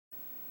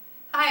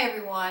Hi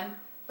everyone.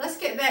 Let's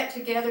get back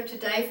together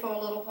today for a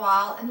little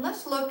while and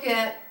let's look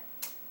at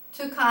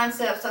two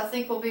concepts I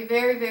think will be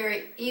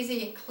very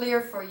easy and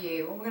clear for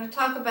you. We're going to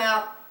talk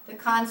about the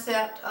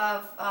concept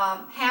of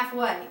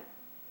halfway.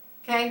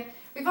 Okay?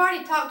 We've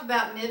already talked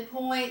about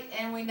midpoint,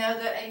 and we know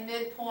that a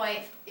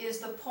midpoint is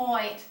the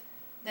point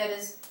that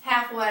is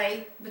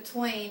halfway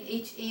between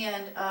each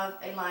end of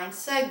a line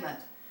segment.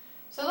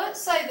 So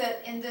let's say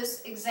that in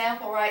this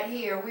example right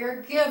here,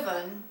 we're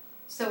given,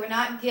 so we're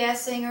not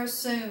guessing or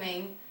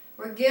assuming,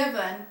 we're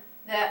given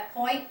that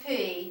point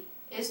P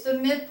is the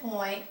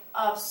midpoint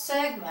of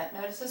segment.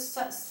 Notice this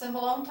symbol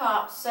on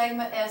top,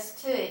 segment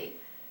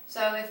ST.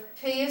 So if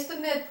P is the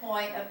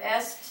midpoint of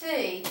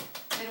ST,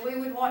 then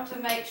we would want to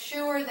make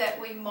sure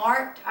that we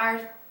marked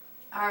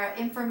our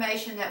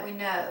information that we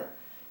know.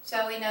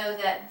 So we know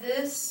that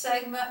this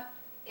segment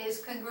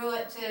is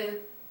congruent to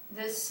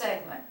this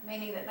segment,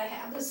 meaning that they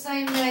have the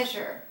same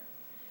measure.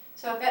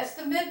 So if that's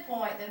the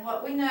midpoint, then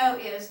what we know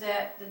is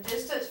that the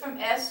distance from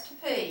S to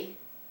P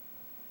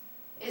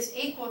is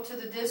equal to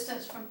the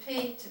distance from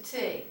P to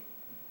T.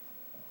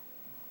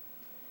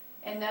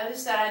 And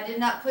notice that I did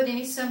not put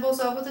any symbols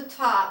over the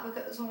top,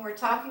 because when we're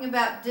talking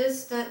about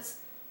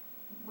distance,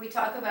 we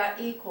talk about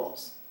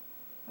equals.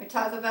 We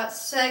talk about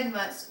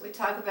segments, we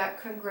talk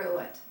about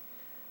congruent.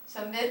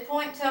 So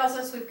midpoint tells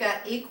us we've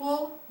got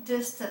equal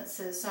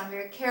distances, so I'm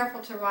very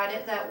careful to write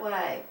it that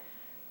way.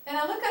 And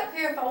I look up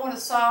here if I want to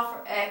solve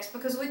for x,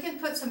 because we can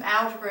put some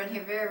algebra in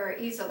here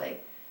very easily.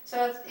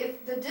 So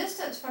if the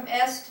distance from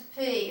S to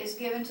P is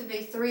given to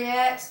be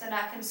 3x, then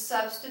I can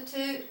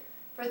substitute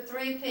for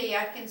 3P,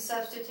 I can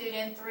substitute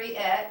in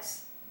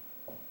 3x.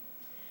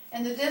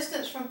 And the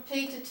distance from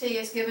P to T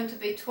is given to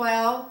be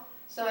 12,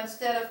 so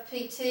instead of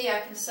PT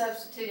I can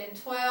substitute in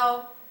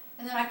 12.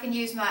 And then I can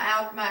use my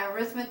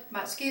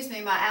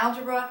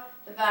algebra,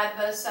 divide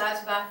both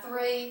sides by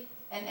 3,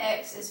 and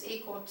x is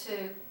equal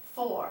to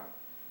 4.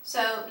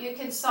 So you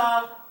can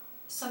solve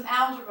some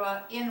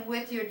algebra in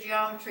with your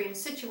geometry in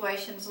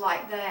situations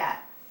like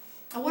that.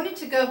 I wanted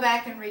to go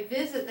back and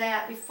revisit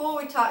that before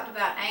we talked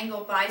about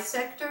angle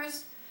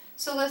bisectors.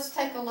 So let's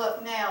take a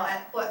look now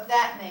at what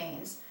that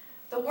means.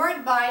 The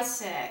word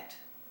bisect,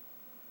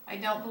 I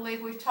don't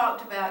believe we've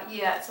talked about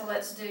yet, so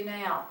let's do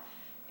now.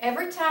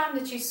 Every time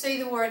that you see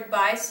the word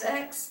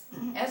bisects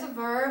as a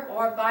verb,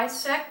 or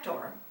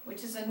bisector,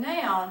 which is a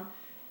noun,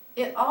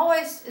 it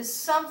always is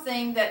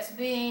something that's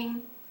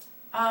being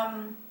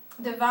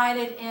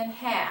divided in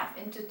half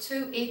into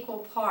two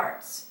equal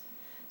parts.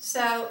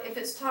 So if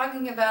it's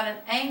talking about an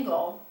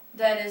angle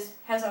that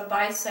has a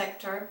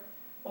bisector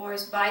or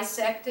is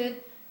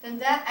bisected, then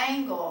that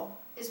angle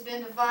has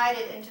been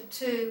divided into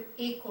two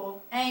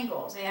equal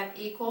angles. They have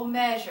equal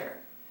measure.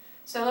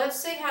 So let's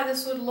see how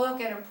this would look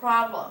in a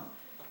problem.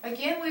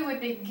 Again, we would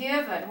be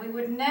given, we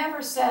would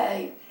never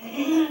say,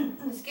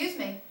 excuse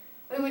me,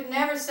 we would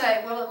never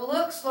say, well, it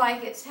looks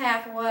like it's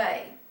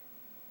halfway.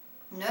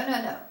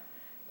 No.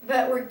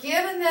 But we're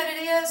given that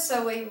it is,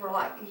 so we were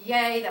like,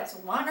 yay, that's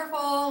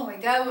wonderful, and we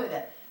go with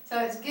it. So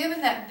it's given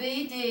that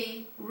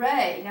BD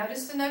ray,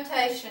 notice the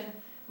notation,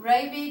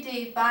 ray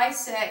BD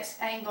bisects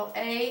angle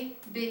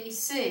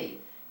ABC.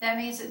 That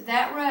means that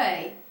that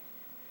ray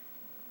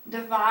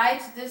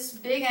divides this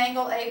big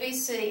angle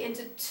ABC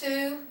into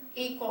two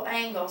equal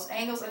angles,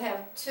 angles that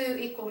have two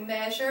equal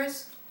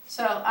measures.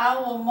 So I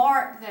will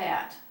mark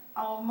that.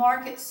 I will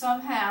mark it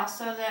somehow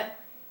so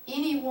that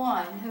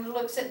anyone who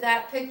looks at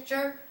that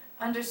picture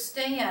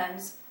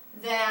understands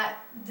that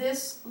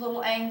this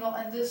little angle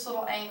and this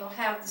little angle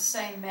have the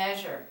same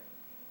measure.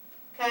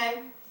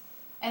 Okay?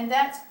 And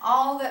that's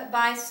all that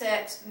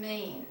bisects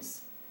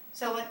means.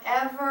 So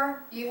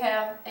whenever you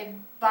have a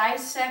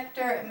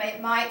bisector,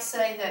 it might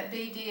say that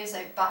BD is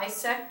a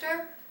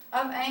bisector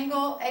of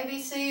angle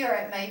ABC, or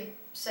it may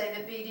say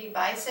that BD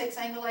bisects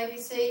angle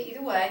ABC,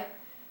 either way,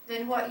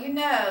 then what you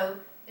know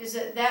is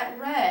that that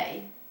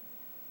ray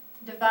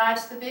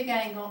divides the big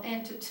angle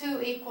into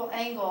two equal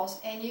angles,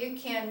 and you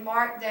can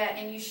mark that,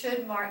 and you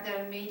should mark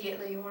that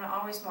immediately. You want to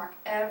always mark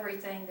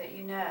everything that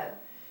you know.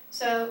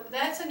 So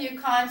that's a new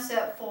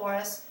concept for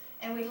us,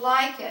 and we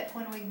like it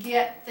when we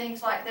get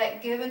things like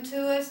that given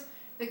to us,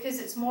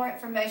 because it's more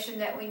information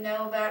that we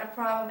know about a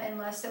problem and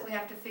less that we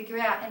have to figure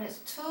out, and it's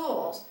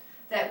tools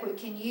that we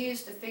can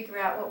use to figure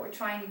out what we're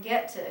trying to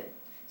get to.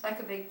 It's like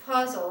a big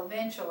puzzle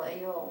eventually.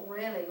 You'll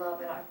really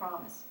love it, I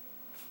promise.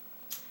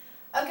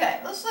 Okay,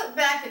 let's look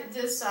back at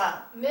this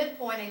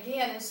midpoint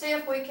again and see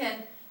if we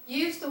can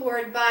use the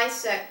word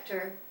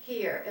bisector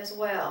here as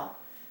well.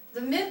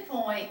 The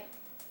midpoint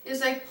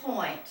is a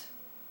point,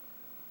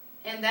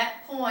 and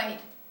that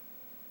point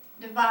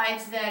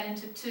divides that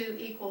into two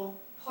equal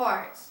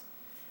parts.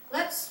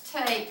 Let's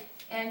take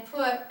and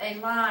put a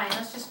line.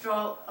 Let's just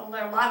draw,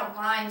 there are a lot of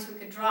lines we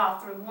could draw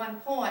through one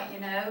point, you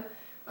know,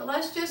 but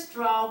let's just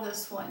draw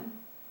this one.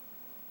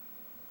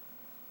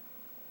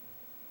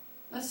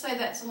 Let's say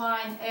that's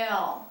line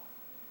L.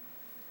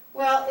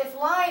 Well, if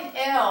line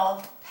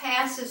L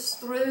passes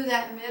through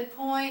that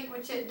midpoint,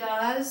 which it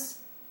does,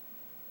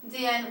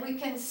 then we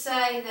can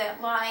say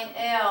that line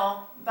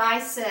L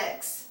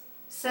bisects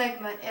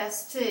segment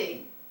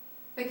ST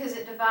because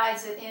it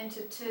divides it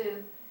into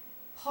two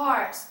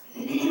parts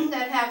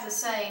that have the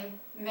same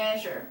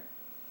measure.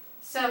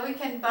 So we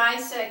can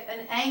bisect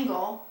an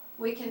angle,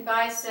 we can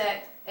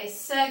bisect a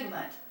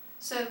segment.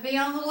 So be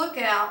on the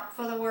lookout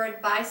for the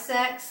word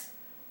bisects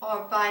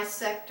or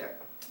bisector.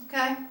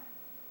 Okay?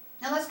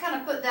 Now let's kind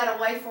of put that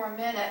away for a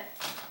minute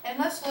and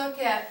let's look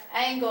at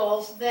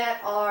angles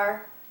that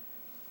are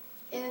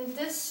in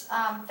this.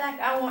 In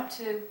fact, I want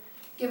to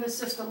give us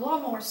just a little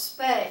more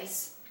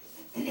space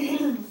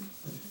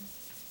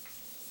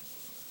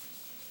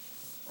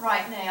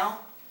right now.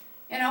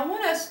 And I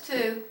want us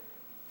to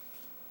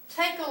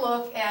take a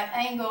look at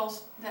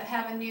angles that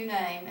have a new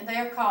name, and they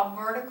are called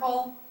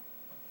vertical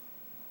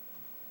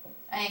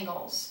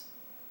angles.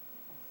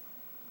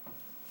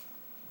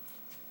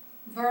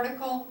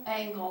 Vertical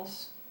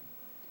angles.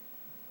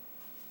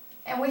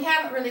 And we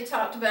haven't really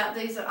talked about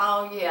these at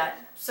all yet,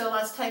 so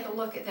let's take a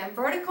look at them.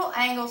 Vertical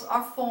angles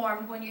are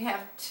formed when you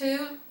have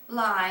two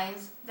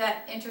lines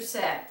that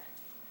intersect.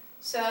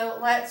 So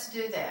let's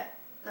do that.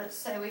 Let's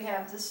say we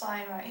have this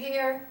line right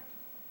here,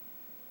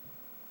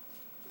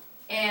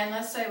 and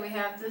let's say we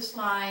have this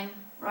line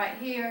right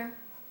here,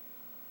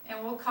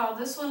 and we'll call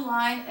this one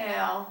line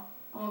L,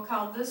 and we'll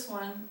call this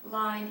one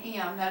line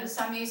M.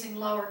 Notice I'm using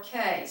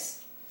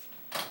lowercase.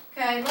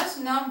 Okay, let's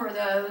number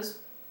those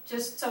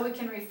just so we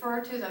can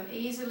refer to them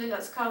easily.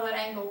 Let's call it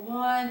angle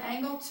 1,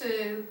 angle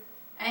 2,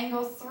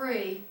 angle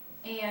 3,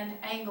 and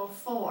angle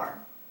 4.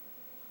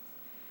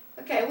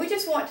 Okay, we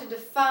just want to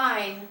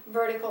define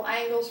vertical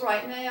angles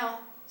right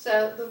now.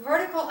 So the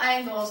vertical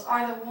angles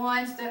are the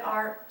ones that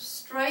are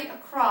straight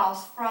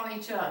across from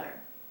each other.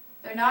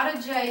 They're not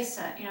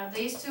adjacent. You know,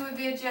 these two would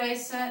be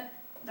adjacent,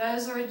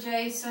 those are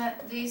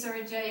adjacent, these are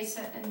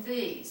adjacent, and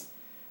these.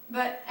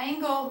 But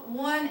angle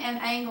 1 and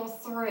angle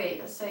 3,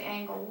 let's say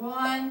angle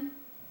 1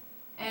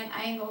 and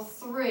angle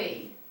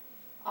 3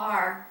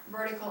 are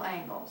vertical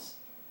angles.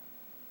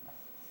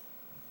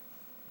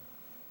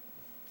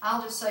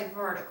 I'll just say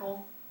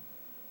vertical.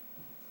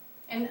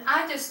 And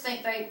I just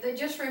think they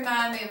just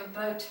remind me of a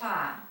bow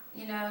tie.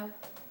 You know,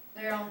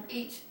 they're on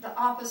the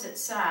opposite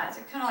sides.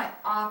 They're kind of like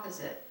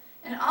opposite.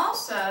 And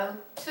also,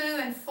 2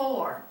 and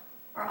 4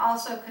 are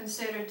also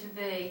considered to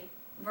be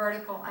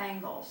vertical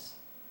angles.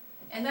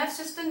 And that's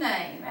just a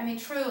name. I mean,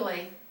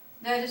 truly,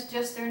 that is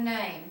just their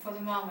name for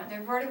the moment.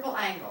 They're vertical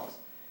angles.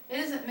 It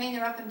doesn't mean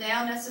they're up and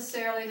down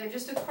necessarily. They're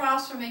just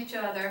across from each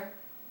other.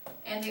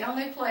 And the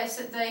only place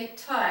that they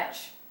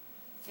touch,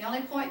 the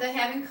only point they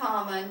have in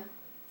common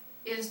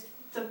is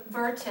the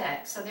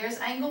vertex. So there's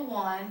angle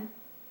 1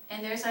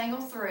 and there's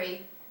angle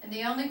 3. And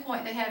the only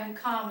point they have in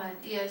common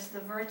is the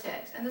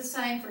vertex. And the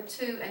same for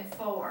 2 and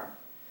 4.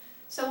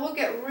 So we'll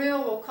get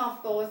real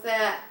comfortable with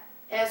that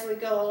as we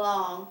go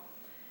along.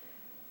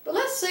 But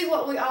let's see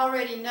what we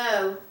already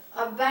know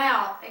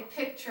about a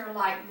picture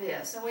like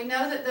this. And we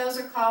know that those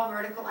are called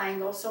vertical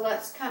angles, so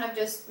let's kind of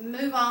just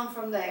move on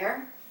from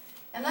there.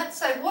 And let's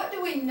say, what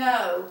do we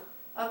know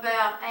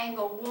about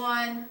angle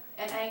 1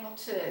 and angle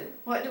 2?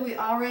 What do we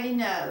already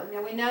know?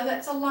 Now we know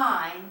that's a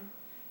line,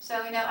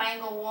 so we know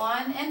angle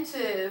 1 and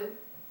 2.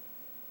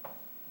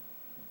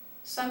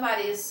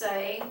 Somebody is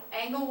saying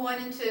angle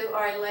 1 and 2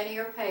 are a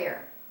linear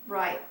pair.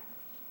 Right.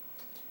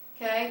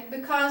 Okay,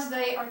 because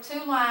they are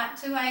two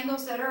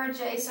angles that are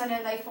adjacent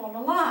and they form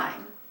a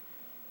line.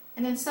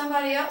 And then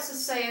somebody else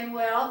is saying,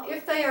 well,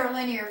 if they are a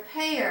linear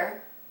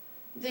pair,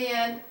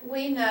 then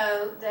we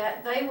know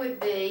that they would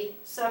be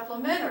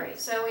supplementary.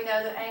 So we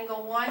know that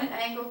angle 1 and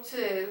angle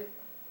 2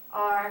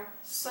 are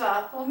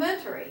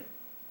supplementary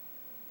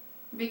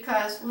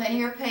because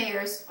linear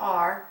pairs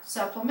are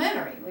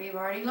supplementary. We've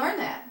already learned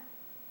that.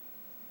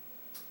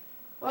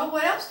 Well,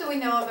 what else do we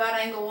know about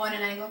angle 1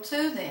 and angle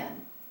 2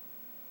 then?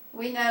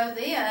 We know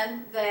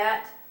then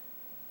that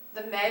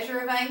the measure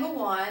of angle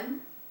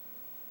 1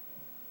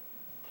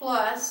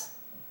 plus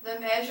the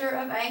measure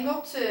of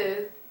angle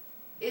 2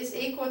 is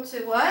equal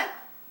to what?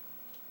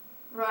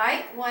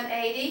 Right,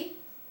 180,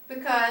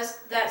 because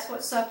that's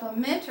what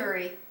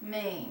supplementary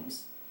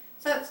means.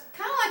 So it's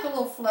kind of like a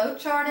little flow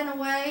chart in a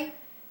way,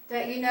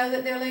 that you know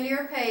that they're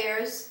linear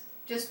pairs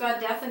just by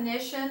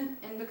definition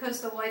and because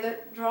the way the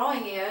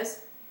drawing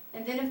is.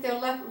 And then if they're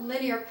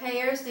linear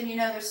pairs, then you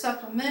know they're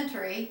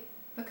supplementary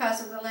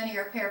because of the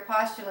linear pair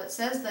postulate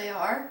says they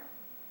are.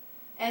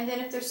 And then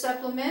if they're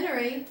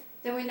supplementary,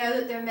 then we know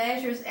that their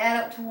measures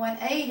add up to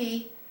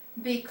 180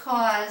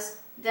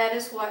 because that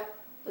is what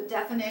the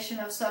definition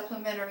of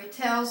supplementary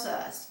tells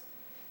us.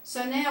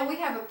 So now we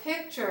have a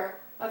picture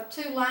of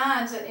two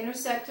lines that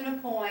intersect in a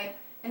point,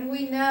 and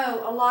we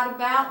know a lot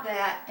about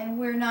that, and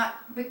we're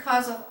not,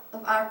 because of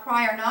our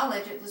prior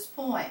knowledge at this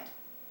point.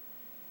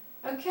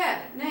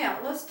 Okay, now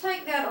let's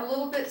take that a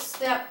little bit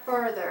step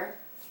further.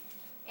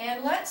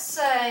 And let's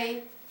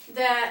say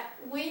that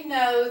we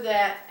know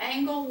that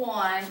angle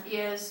 1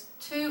 is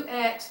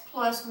 2x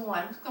plus 1.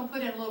 I'm just going to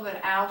put in a little bit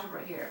of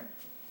algebra here.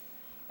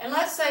 And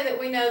let's say that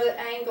we know that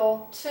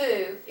angle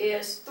 2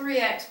 is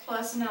 3x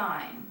plus 9.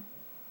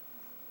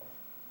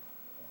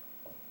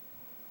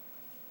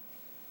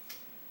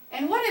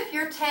 And what if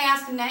your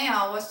task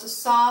now was to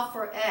solve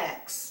for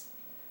x?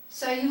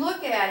 So you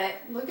look at it,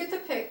 look at the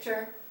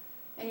picture,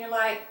 and you're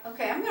like,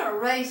 okay, I'm going to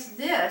erase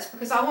this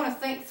because I want to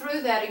think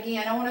through that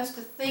again. I want us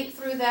to think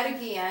through that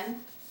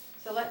again.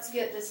 So let's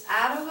get this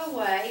out of the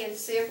way and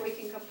see if we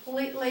can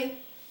completely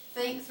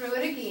think through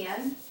it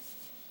again.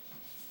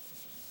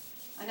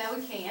 I know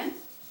we can.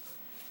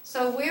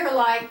 So we're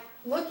like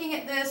looking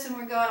at this and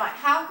we're going like,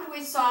 how could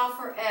we solve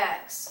for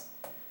x?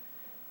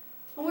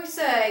 And we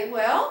say,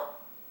 well,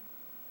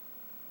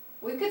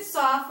 we could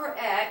solve for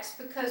x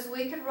because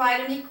we could write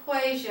an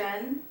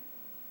equation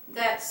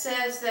that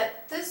says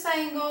that this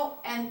angle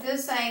and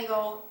this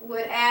angle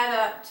would add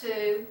up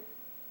to,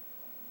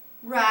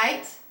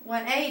 right,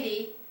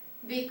 180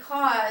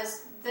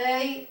 because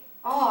they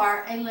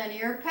are a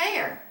linear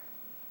pair.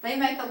 They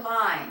make a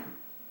line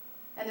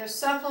and they're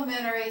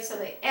supplementary, so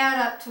they add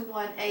up to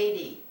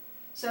 180.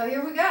 So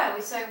here we go.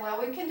 We say,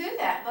 well, we can do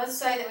that. Let's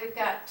say that we've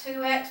got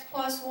 2x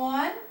plus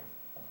 1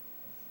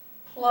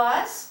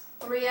 plus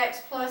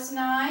 3x plus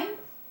 9,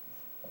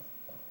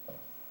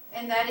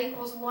 and that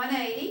equals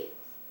 180.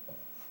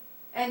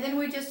 And then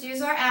we just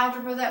use our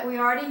algebra that we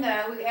already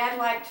know. We add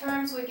like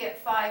terms, we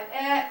get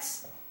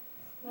 5x.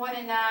 1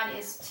 and 9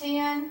 is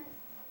 10.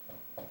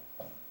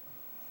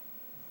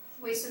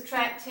 We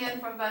subtract 10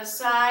 from both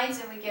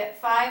sides, and we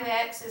get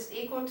 5x is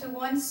equal to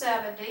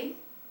 170.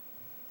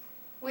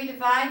 We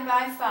divide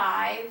by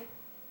 5,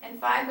 and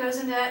 5 goes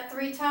into that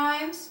 3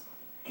 times.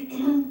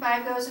 5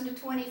 goes into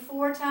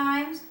 24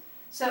 times.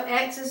 So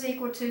x is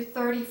equal to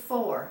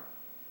 34.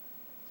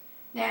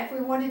 Now if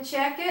we want to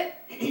check it,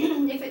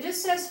 if it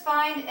just says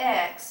find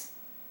x,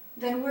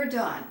 then we're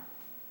done.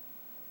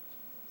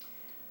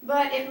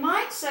 But it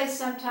might say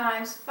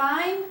sometimes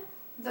find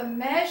the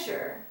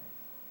measure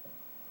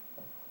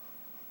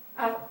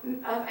of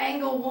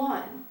angle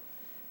 1.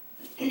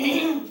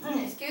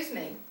 Excuse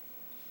me.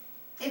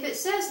 If it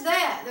says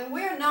that, then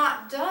we're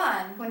not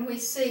done when we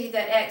see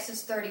that x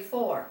is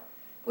 34.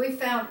 We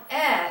found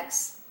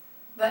x,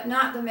 but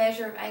not the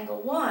measure of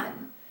angle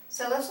 1.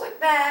 So let's look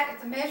back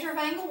at the measure of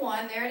angle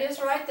 1. There it is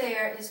right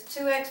there, is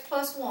 2x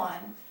plus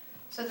 1.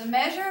 So the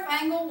measure of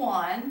angle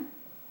 1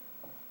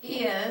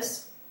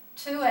 is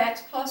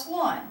 2x plus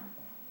 1.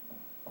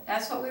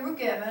 That's what we were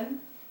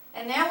given.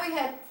 And now we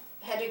had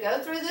to go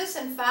through this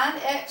and find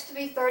x to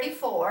be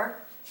 34.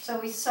 So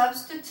we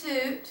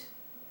substitute,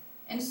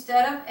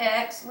 instead of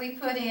x, we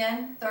put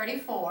in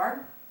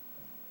 34.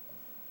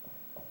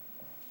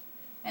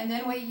 And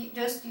then we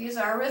just use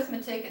our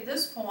arithmetic at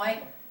this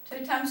point.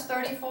 2 times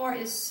 34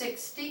 is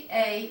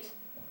 68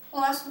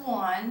 plus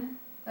 1.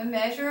 The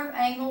measure of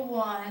angle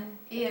 1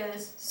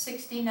 is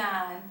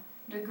 69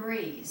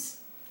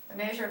 degrees. The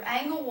measure of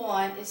angle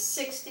 1 is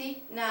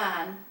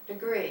 69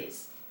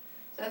 degrees.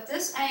 So if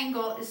this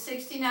angle is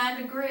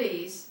 69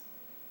 degrees,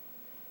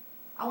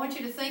 I want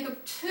you to think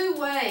of 2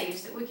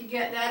 ways that we could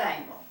get that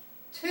angle.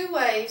 2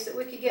 ways that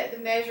we could get the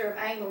measure of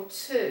angle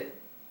 2.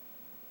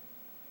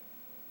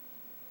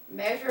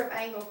 Measure of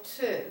angle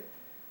 2.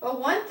 Well,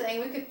 one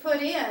thing, we could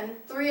put in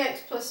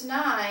 3x plus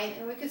 9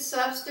 and we could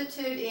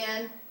substitute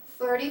in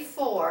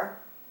 34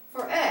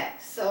 for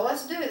x. So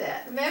let's do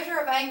that. The measure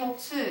of angle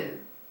 2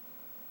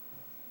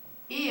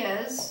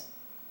 is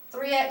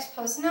 3x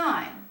plus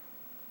 9.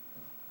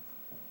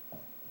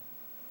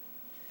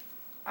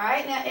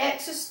 Alright, now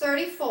x is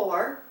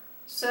 34,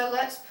 so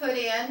let's put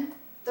in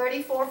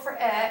 34 for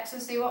x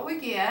and see what we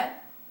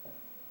get.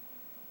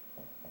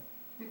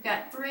 We've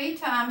got 3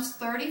 times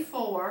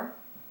 34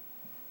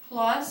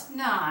 plus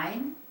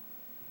 9.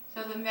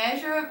 So the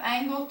measure of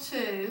angle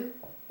 2,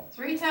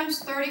 3 times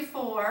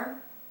 34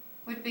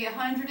 would be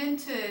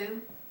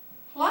 102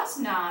 plus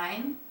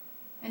 9.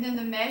 And then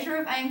the measure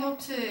of angle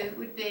 2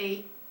 would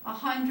be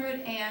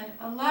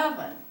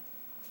 111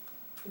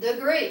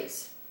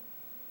 degrees.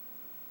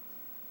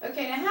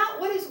 Okay, now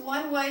what is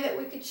one way that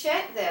we could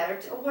check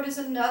that? Or what is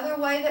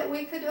another way that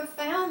we could have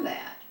found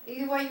that?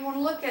 Either way you want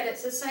to look at it,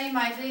 it's the same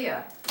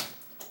idea.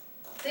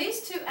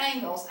 These 2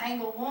 angles,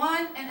 angle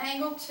 1 and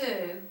angle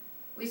 2,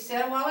 we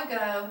said a while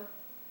ago,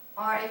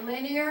 are a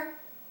linear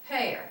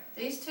pair.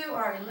 These 2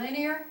 are a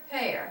linear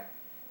pair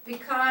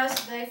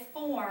because they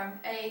form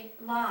a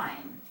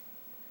line.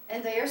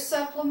 And they are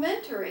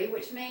supplementary,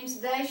 which means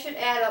they should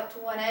add up to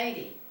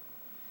 180.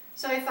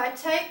 So if I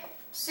take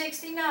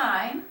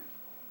 69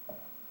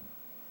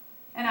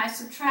 and I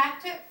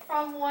subtract it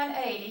from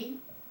 180,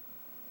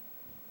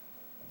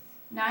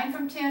 9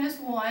 from 10 is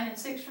 1, and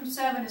 6 from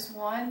 7 is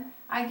 1.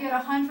 I get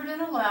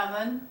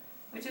 111,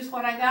 which is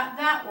what I got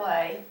that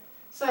way.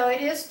 So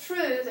it is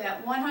true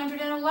that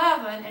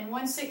 111 and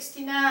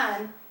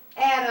 169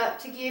 add up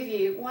to give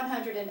you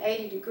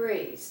 180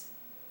 degrees.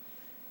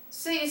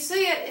 So you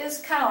see, it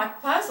is kind of like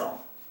a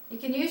puzzle. You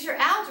can use your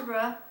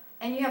algebra,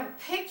 and you have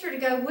a picture to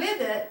go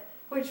with it,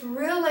 which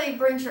really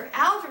brings your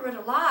algebra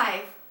to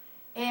life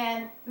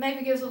and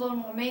maybe gives a little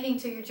more meaning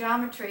to your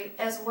geometry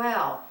as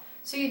well.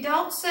 So you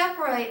don't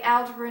separate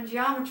algebra and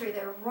geometry.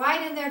 They're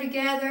right in there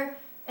together,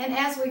 and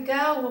as we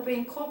go, we'll be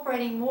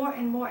incorporating more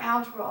and more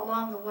algebra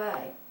along the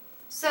way.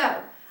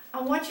 So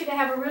I want you to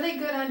have a really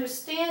good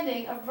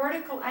understanding of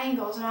vertical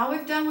angles, and all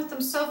we've done with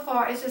them so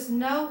far is just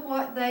know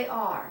what they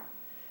are.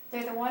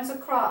 They're the ones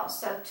across.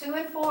 So 2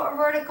 and 4 are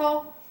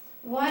vertical,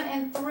 1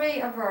 and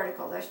 3 are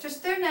vertical. That's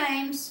just their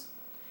names.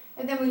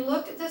 And then we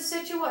looked at this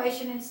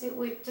situation and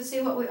to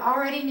see what we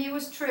already knew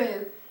was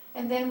true.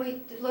 And then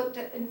we looked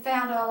at and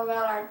found all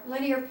about our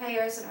linear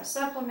pairs and our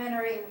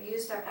supplementary, and we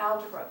used our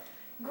algebra.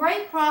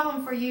 Great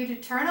problem for you to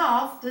turn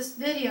off this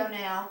video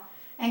now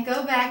and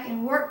go back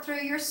and work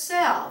through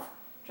yourself.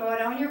 Draw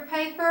it on your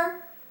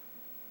paper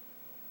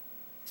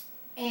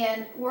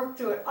and work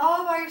through it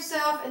all by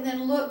yourself, and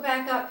then look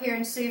back up here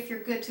and see if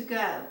you're good to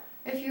go.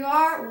 If you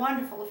are,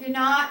 wonderful. If you're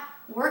not,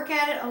 work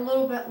at it a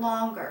little bit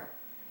longer.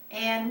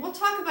 And we'll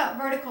talk about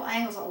vertical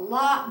angles a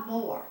lot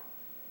more.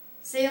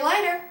 See you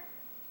later.